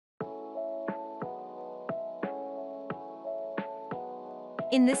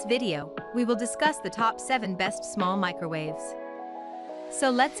In this video, we will discuss the top 7 best small microwaves. So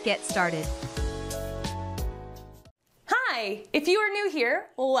let's get started. Hi, if you are new here,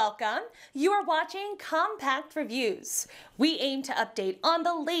 welcome. You are watching Compact Reviews. We aim to update on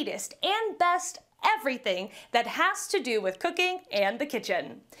the latest and best everything that has to do with cooking and the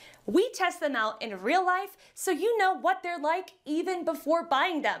kitchen. We test them out in real life so you know what they're like even before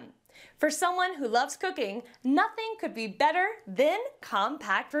buying them. For someone who loves cooking, nothing could be better than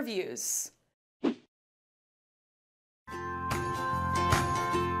Compact Reviews.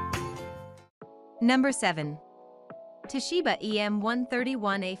 Number 7. Toshiba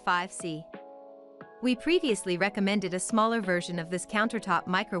EM131A5C. We previously recommended a smaller version of this countertop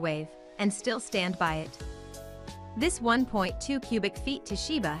microwave, and still stand by it. This 1.2 cubic feet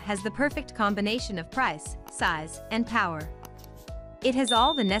Toshiba has the perfect combination of price, size, and power. It has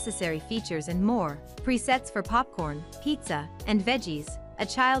all the necessary features and more: presets for popcorn, pizza, and veggies, a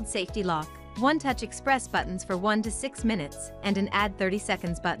child safety lock, one-touch express buttons for 1 to 6 minutes, and an add 30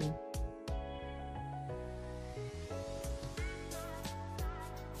 seconds button.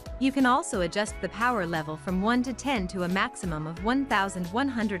 You can also adjust the power level from 1 to 10 to a maximum of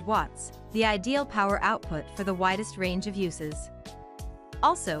 1,100 watts, the ideal power output for the widest range of uses.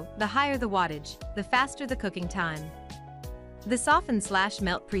 Also, the higher the wattage, the faster the cooking time. The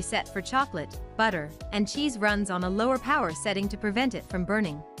soften/melt preset for chocolate, butter, and cheese runs on a lower power setting to prevent it from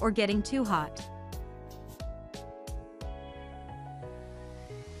burning or getting too hot.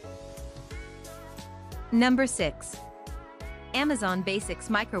 Number 6. Amazon Basics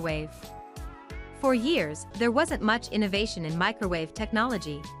Microwave. For years, there wasn't much innovation in microwave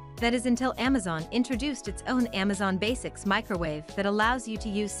technology. That is until Amazon introduced its own Amazon Basics microwave that allows you to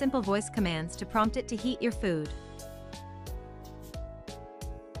use simple voice commands to prompt it to heat your food.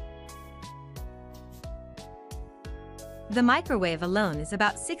 The microwave alone is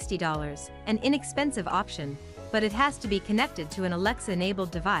about $60, an inexpensive option, but it has to be connected to an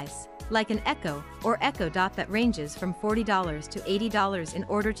Alexa-enabled device, like an Echo or Echo Dot, that ranges from $40 to $80 in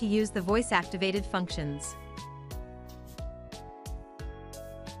order to use the voice-activated functions.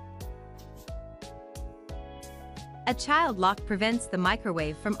 A child lock prevents the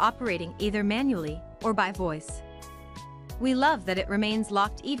microwave from operating either manually or by voice. We love that it remains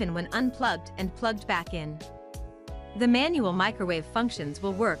locked even when unplugged and plugged back in. The manual microwave functions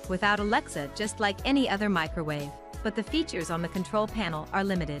will work without Alexa just like any other microwave, but the features on the control panel are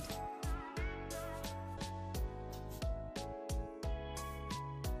limited.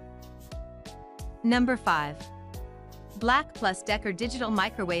 Number 5. BLACK+DECKER Digital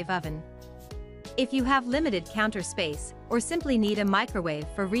Microwave Oven. If you have limited counter space or simply need a microwave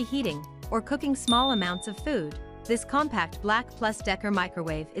for reheating or cooking small amounts of food, this compact BLACK+DECKER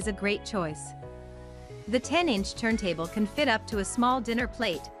microwave is a great choice. The 10-inch turntable can fit up to a small dinner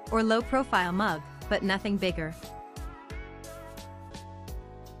plate or low-profile mug, but nothing bigger.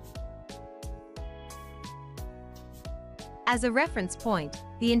 As a reference point,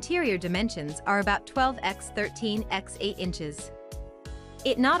 the interior dimensions are about 12 x 13 x 8 inches.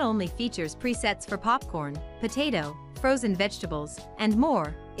 It not only features presets for popcorn, potato, frozen vegetables, and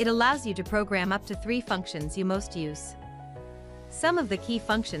more, it allows you to program up to 3 functions you most use. Some of the key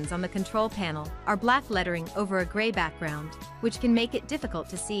functions on the control panel are black lettering over a gray background, which can make it difficult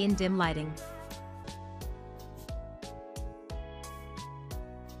to see in dim lighting.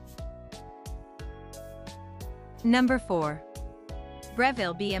 Number 4.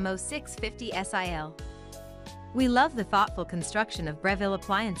 Breville BMO650 SIL. We love the thoughtful construction of Breville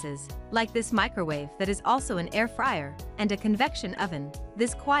appliances, like this microwave that is also an air fryer and a convection oven.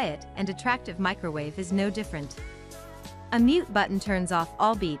 This quiet and attractive microwave is no different. A mute button turns off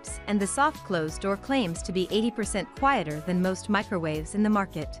all beeps, and the soft close door claims to be 80% quieter than most microwaves in the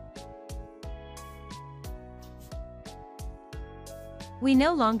market. We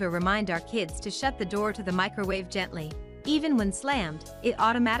no longer remind our kids to shut the door to the microwave gently. Even when slammed, it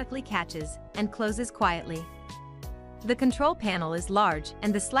automatically catches and closes quietly. The control panel is large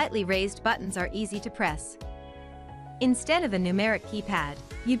and the slightly raised buttons are easy to press. Instead of a numeric keypad,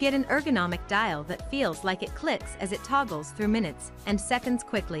 you get an ergonomic dial that feels like it clicks as it toggles through minutes and seconds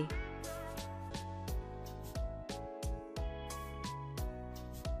quickly.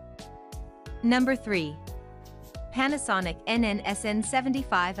 Number 3. Panasonic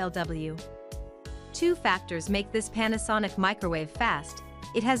NNSN75LW. 2 factors make this Panasonic microwave fast.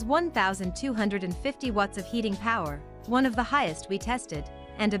 It has 1,250 watts of heating power, one of the highest we tested,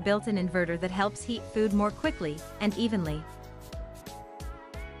 and a built-in inverter that helps heat food more quickly and evenly.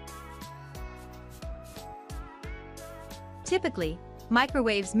 Typically,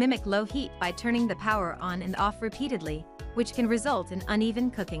 Microwaves mimic low heat by turning the power on and off repeatedly, which can result in uneven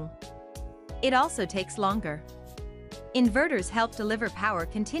cooking. It also takes longer. Inverters help deliver power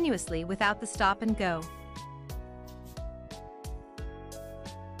continuously without the stop and go.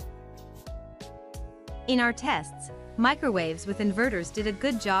 In our tests, microwaves with inverters did a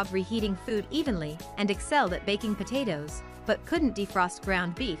good job reheating food evenly and excelled at baking potatoes, but couldn't defrost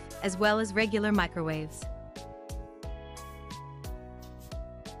ground beef as well as regular microwaves.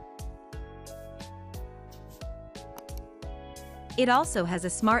 It also has a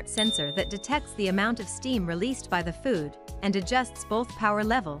smart sensor that detects the amount of steam released by the food and adjusts both power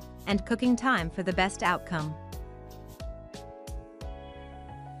level and cooking time for the best outcome.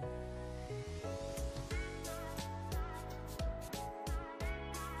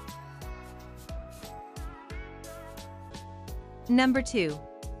 Number 2.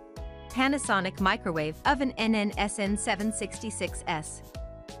 Panasonic Microwave Oven NN-SN766S.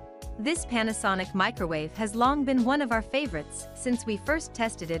 This Panasonic microwave has long been one of our favorites since we first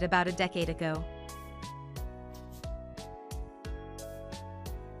tested it about a decade ago.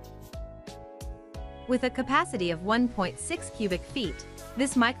 With a capacity of 1.6 cubic feet,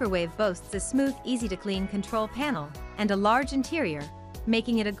 this microwave boasts a smooth, easy-to-clean control panel and a large interior,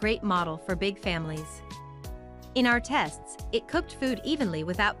 making it a great model for big families. In our tests, it cooked food evenly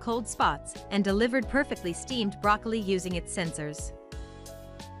without cold spots and delivered perfectly steamed broccoli using its sensors.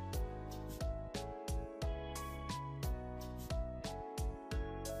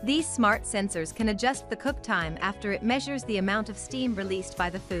 These smart sensors can adjust the cook time after it measures the amount of steam released by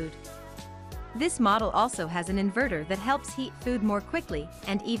the food. This model also has an inverter that helps heat food more quickly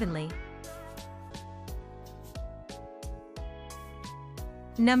and evenly.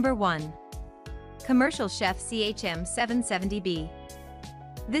 Number 1. Commercial Chef CHM770B.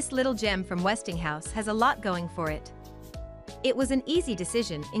 This little gem from Westinghouse has a lot going for it. It was an easy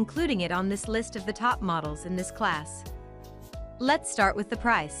decision including it on this list of the top models in this class. Let's start with the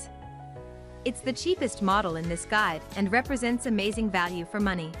price. It's the cheapest model in this guide and represents amazing value for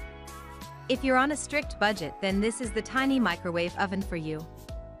money. If you're on a strict budget, then this is the tiny microwave oven for you.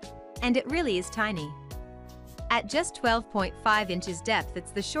 And it really is tiny. At just 12.5 inches depth,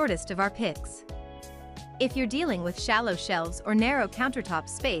 it's the shortest of our picks. If you're dealing with shallow shelves or narrow countertop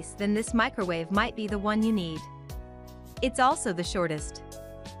space, then this microwave might be the one you need. It's also the shortest.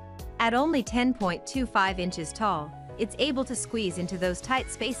 At only 10.25 inches tall, it's able to squeeze into those tight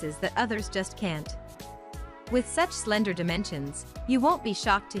spaces that others just can't. With such slender dimensions, you won't be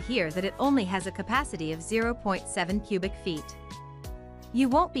shocked to hear that it only has a capacity of 0.7 cubic feet. You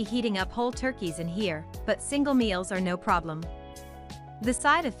won't be heating up whole turkeys in here, but single meals are no problem. The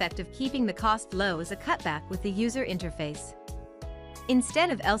side effect of keeping the cost low is a cutback with the user interface. Instead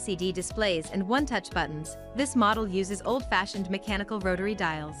of LCD displays and one-touch buttons, this model uses old-fashioned mechanical rotary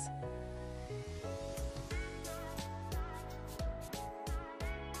dials.